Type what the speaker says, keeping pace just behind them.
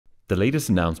The latest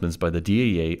announcements by the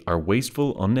DAA are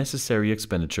wasteful, unnecessary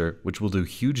expenditure which will do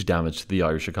huge damage to the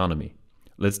Irish economy.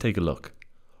 Let's take a look.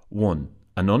 1.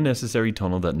 An unnecessary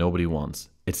tunnel that nobody wants.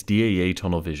 It's DAA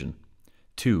tunnel vision.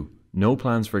 2. No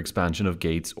plans for expansion of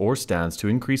gates or stands to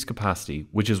increase capacity,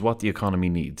 which is what the economy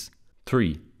needs.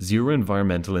 3. Zero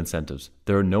environmental incentives.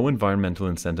 There are no environmental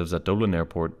incentives at Dublin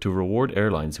Airport to reward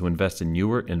airlines who invest in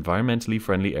newer, environmentally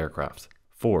friendly aircraft.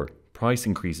 4. Price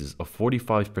increases of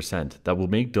 45% that will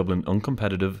make Dublin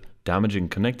uncompetitive, damaging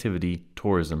connectivity,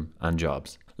 tourism and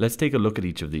jobs. Let's take a look at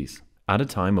each of these. At a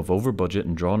time of over-budget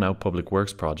and drawn-out public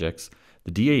works projects, the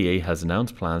DAA has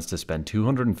announced plans to spend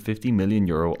 €250 million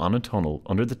on a tunnel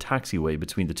under the taxiway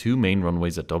between the two main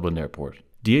runways at Dublin Airport.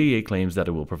 DAA claims that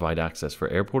it will provide access for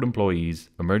airport employees,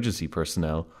 emergency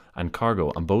personnel and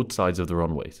cargo on both sides of the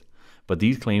runways. But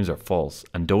these claims are false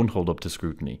and don't hold up to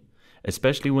scrutiny,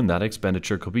 especially when that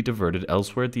expenditure could be diverted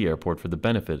elsewhere at the airport for the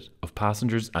benefit of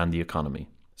passengers and the economy.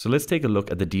 So let's take a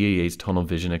look at the DAA's tunnel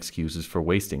vision excuses for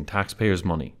wasting taxpayers'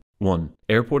 money. 1.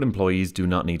 Airport employees do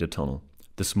not need a tunnel.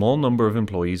 The small number of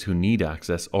employees who need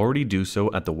access already do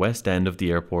so at the west end of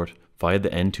the airport via the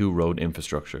N2 road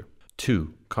infrastructure.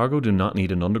 2. Cargo do not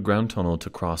need an underground tunnel to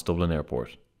cross Dublin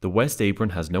Airport. The West Apron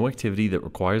has no activity that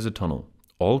requires a tunnel.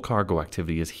 All cargo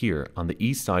activity is here on the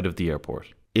east side of the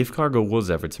airport. If cargo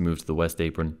was ever to move to the West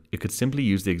Apron, it could simply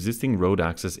use the existing road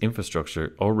access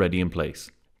infrastructure already in place.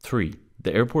 3.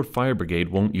 The airport fire brigade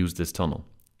won't use this tunnel.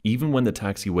 Even when the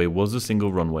taxiway was a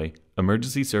single runway,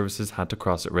 emergency services had to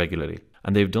cross it regularly,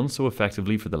 and they've done so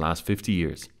effectively for the last 50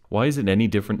 years. Why is it any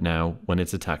different now when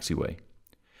it's a taxiway?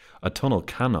 A tunnel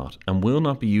cannot and will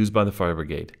not be used by the fire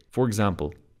brigade. For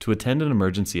example, to attend an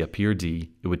emergency at Pier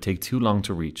D, it would take too long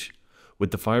to reach,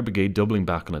 with the fire brigade doubling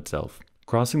back on itself.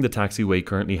 Crossing the taxiway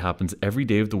currently happens every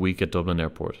day of the week at Dublin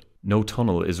Airport. No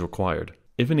tunnel is required.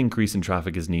 If an increase in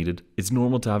traffic is needed, it's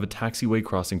normal to have a taxiway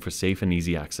crossing for safe and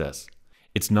easy access.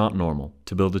 It's not normal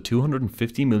to build a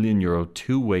 €250 million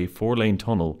two-way 4-lane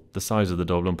tunnel the size of the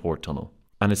Dublin Port Tunnel.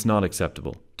 And it's not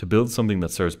acceptable to build something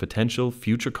that serves potential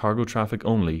future cargo traffic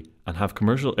only and have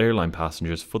commercial airline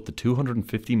passengers foot the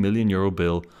 €250 million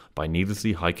bill by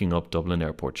needlessly hiking up Dublin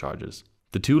Airport charges.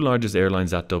 The two largest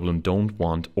airlines at Dublin don't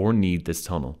want or need this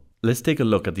tunnel. Let's take a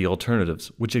look at the alternatives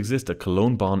which exist at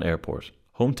Cologne Bonn Airport,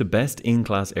 home to best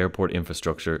in-class airport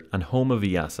infrastructure and home of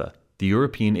EASA, the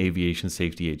European Aviation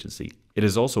Safety Agency. It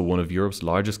is also one of Europe's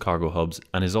largest cargo hubs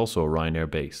and is also a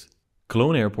Ryanair base.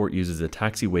 Cologne Airport uses a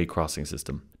taxiway crossing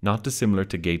system, not dissimilar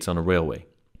to gates on a railway.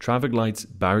 Traffic lights,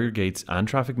 barrier gates and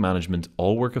traffic management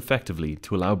all work effectively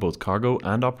to allow both cargo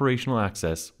and operational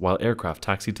access while aircraft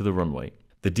taxi to the runway.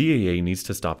 The DAA needs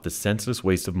to stop this senseless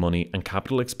waste of money and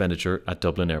capital expenditure at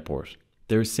Dublin Airport.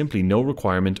 There is simply no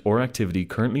requirement or activity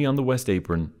currently on the West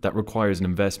Apron that requires an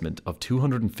investment of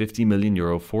 €250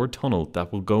 million for a tunnel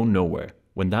that will go nowhere,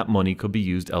 when that money could be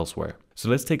used elsewhere. So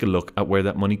let's take a look at where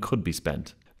that money could be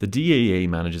spent. The DAA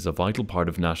manages a vital part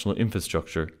of national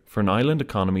infrastructure for an island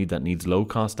economy that needs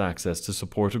low-cost access to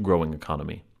support a growing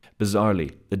economy.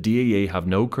 Bizarrely, the DAA have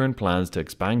no current plans to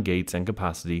expand gates and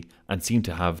capacity and seem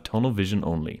to have tunnel vision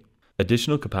only.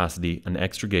 Additional capacity and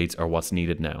extra gates are what's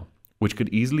needed now, which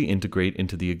could easily integrate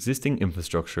into the existing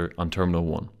infrastructure on Terminal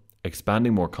 1,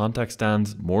 expanding more contact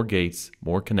stands, more gates,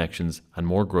 more connections, and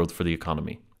more growth for the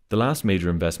economy. The last major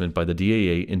investment by the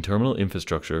DAA in terminal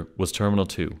infrastructure was Terminal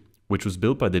 2, which was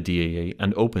built by the DAA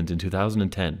and opened in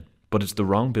 2010, but it's the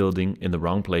wrong building in the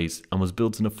wrong place and was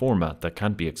built in a format that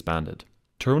can't be expanded.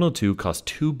 Terminal 2 cost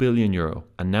 €2 billion,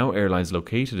 and now airlines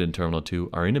located in Terminal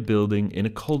 2 are in a building in a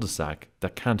cul-de-sac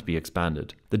that can't be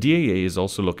expanded. The DAA is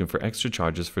also looking for extra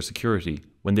charges for security,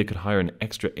 when they could hire an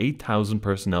extra 8,000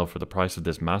 personnel for the price of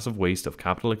this massive waste of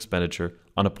capital expenditure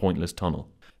on a pointless tunnel.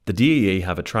 The DAA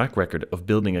have a track record of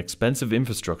building expensive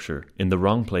infrastructure in the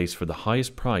wrong place for the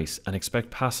highest price and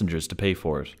expect passengers to pay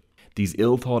for it. These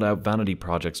ill-thought-out vanity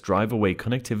projects drive away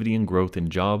connectivity and growth in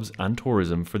jobs and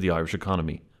tourism for the Irish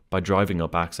economy by driving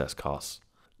up access costs.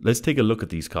 Let's take a look at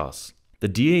these costs. The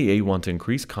DAA want to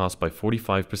increase costs by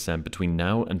 45% between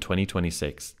now and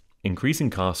 2026. Increasing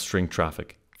costs shrink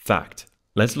traffic. Fact.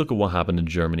 Let's look at what happened in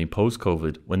Germany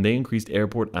post-COVID when they increased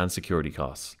airport and security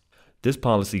costs. This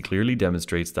policy clearly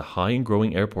demonstrates that high and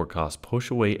growing airport costs push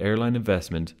away airline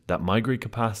investment that migrate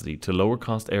capacity to lower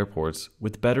cost airports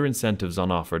with better incentives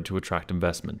on offer to attract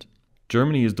investment.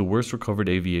 Germany is the worst recovered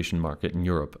aviation market in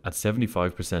Europe at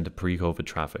 75% of pre-COVID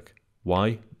traffic.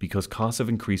 Why? Because costs have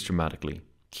increased dramatically.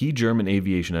 Key German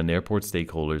aviation and airport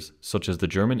stakeholders, such as the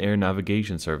German Air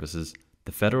Navigation Services,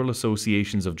 the Federal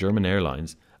Associations of German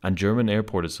Airlines, and German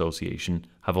Airport Association,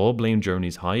 have all blamed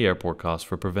Germany's high airport costs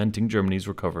for preventing Germany's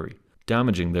recovery,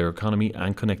 damaging their economy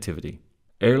and connectivity.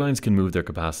 Airlines can move their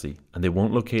capacity, and they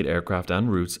won't locate aircraft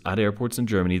and routes at airports in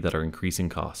Germany that are increasing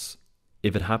costs.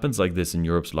 If it happens like this in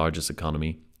Europe's largest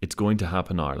economy, it's going to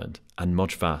happen in Ireland, and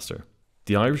much faster.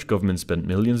 The Irish government spent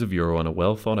millions of euro on a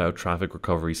well thought out traffic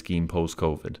recovery scheme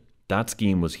post-COVID. That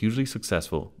scheme was hugely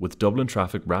successful, with Dublin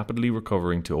traffic rapidly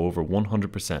recovering to over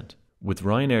 100%, with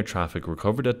Ryanair traffic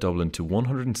recovered at Dublin to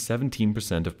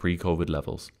 117% of pre-COVID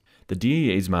levels. The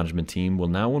DAA's management team will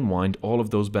now unwind all of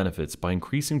those benefits by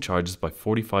increasing charges by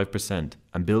 45%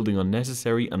 and building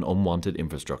unnecessary and unwanted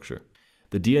infrastructure.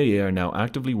 The DAA are now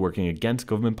actively working against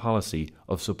government policy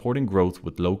of supporting growth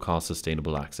with low-cost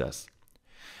sustainable access.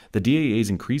 The DAA's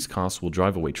increased costs will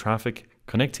drive away traffic,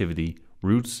 connectivity,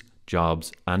 routes,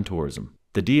 jobs, and tourism.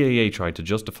 The DAA tried to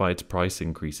justify its price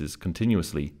increases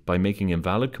continuously by making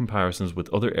invalid comparisons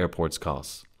with other airports'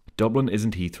 costs. Dublin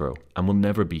isn't Heathrow and will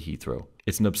never be Heathrow.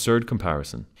 It's an absurd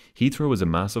comparison. Heathrow is a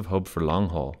massive hub for long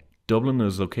haul. Dublin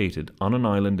is located on an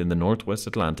island in the northwest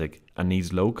Atlantic and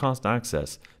needs low-cost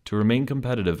access to remain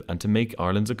competitive and to make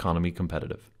Ireland's economy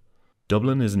competitive.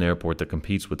 Dublin is an airport that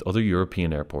competes with other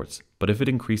European airports, but if it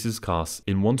increases costs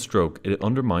in one stroke, it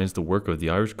undermines the work of the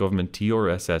Irish government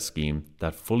TRSS scheme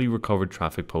that fully recovered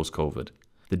traffic post-COVID.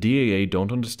 The DAA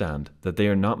don't understand that they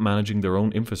are not managing their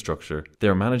own infrastructure, they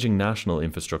are managing national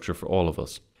infrastructure for all of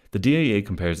us. The DAA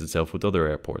compares itself with other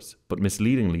airports, but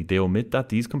misleadingly they omit that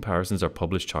these comparisons are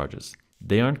published charges.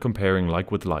 They aren't comparing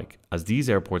like with like, as these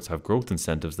airports have growth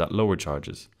incentives that lower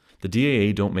charges. The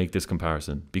DAA don't make this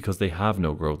comparison because they have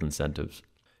no growth incentives.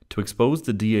 To expose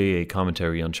the DAA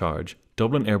commentary on charge,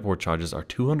 Dublin airport charges are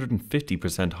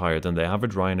 250% higher than the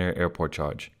average Ryanair airport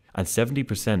charge, and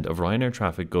 70% of Ryanair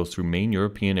traffic goes through main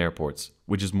European airports,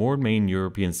 which is more main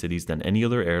European cities than any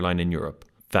other airline in Europe.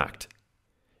 Fact.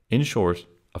 In short,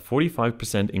 a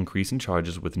 45% increase in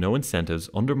charges with no incentives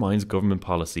undermines government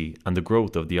policy and the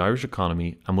growth of the Irish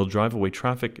economy and will drive away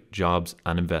traffic, jobs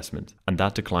and investment, and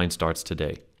that decline starts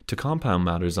today. To compound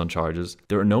matters on charges,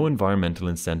 there are no environmental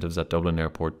incentives at Dublin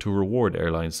Airport to reward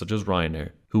airlines such as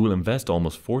Ryanair, who will invest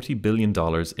almost $40 billion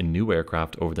in new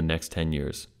aircraft over the next 10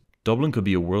 years. Dublin could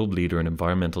be a world leader in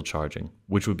environmental charging,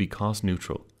 which would be cost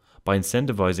neutral, by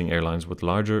incentivizing airlines with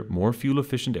larger, more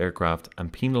fuel-efficient aircraft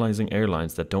and penalizing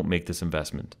airlines that don't make this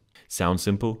investment. Sounds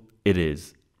simple? It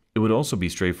is. It would also be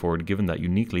straightforward given that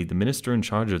uniquely the minister in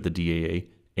charge of the DAA,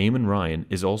 Eamon Ryan,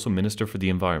 is also Minister for the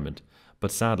Environment,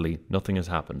 but sadly nothing has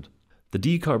happened. The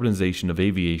decarbonisation of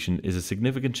aviation is a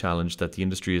significant challenge that the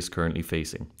industry is currently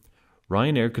facing.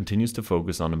 Ryanair continues to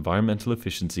focus on environmental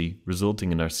efficiency,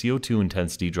 resulting in our CO2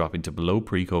 intensity dropping to below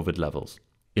pre-COVID levels.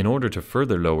 In order to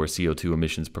further lower CO2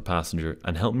 emissions per passenger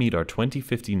and help meet our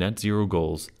 2050 net zero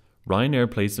goals, Ryanair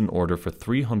placed an order for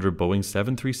 300 Boeing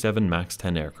 737 MAX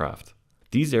 10 aircraft.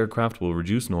 These aircraft will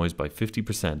reduce noise by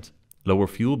 50%, lower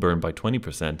fuel burn by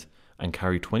 20%, and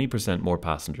carry 20% more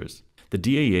passengers. The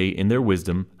DAA, in their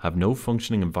wisdom, have no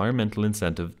functioning environmental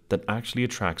incentive that actually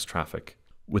attracts traffic.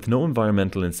 With no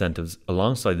environmental incentives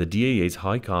alongside the DAA's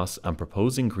high costs and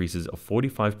proposed increases of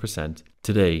 45%,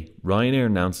 today Ryanair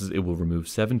announces it will remove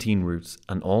 17 routes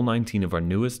and all 19 of our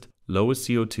newest, lowest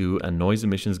CO2 and noise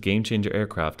emissions game-changer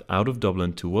aircraft out of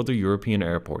Dublin to other European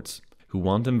airports, who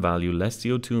want and value less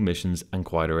CO2 emissions and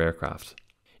quieter aircraft.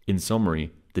 In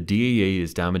summary, the DAA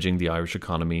is damaging the Irish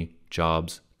economy,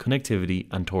 jobs, connectivity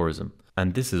and tourism.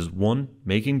 And this is 1.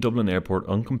 Making Dublin Airport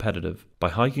uncompetitive by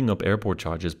hiking up airport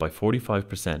charges by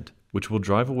 45%, which will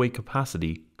drive away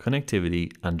capacity,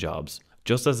 connectivity and jobs,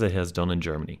 just as it has done in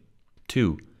Germany.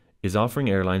 2. Is offering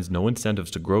airlines no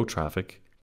incentives to grow traffic.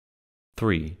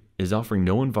 3. Is offering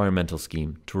no environmental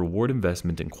scheme to reward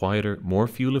investment in quieter, more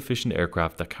fuel-efficient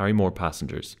aircraft that carry more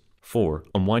passengers. 4.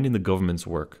 Unwinding the government's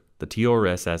work, the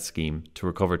TRSS scheme, to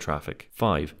recover traffic.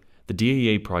 5.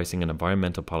 The DAA pricing and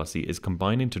environmental policy is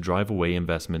combining to drive away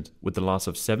investment with the loss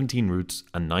of 17 routes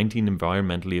and 19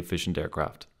 environmentally efficient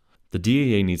aircraft. The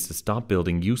DAA needs to stop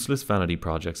building useless vanity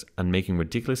projects and making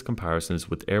ridiculous comparisons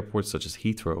with airports such as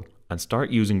Heathrow and start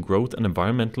using growth and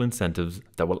environmental incentives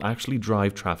that will actually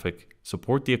drive traffic,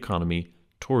 support the economy,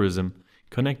 tourism,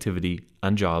 connectivity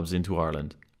and jobs into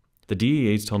Ireland. The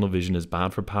DAA's tunnel vision is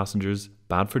bad for passengers,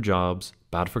 bad for jobs,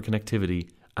 bad for connectivity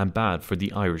and bad for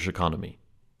the Irish economy.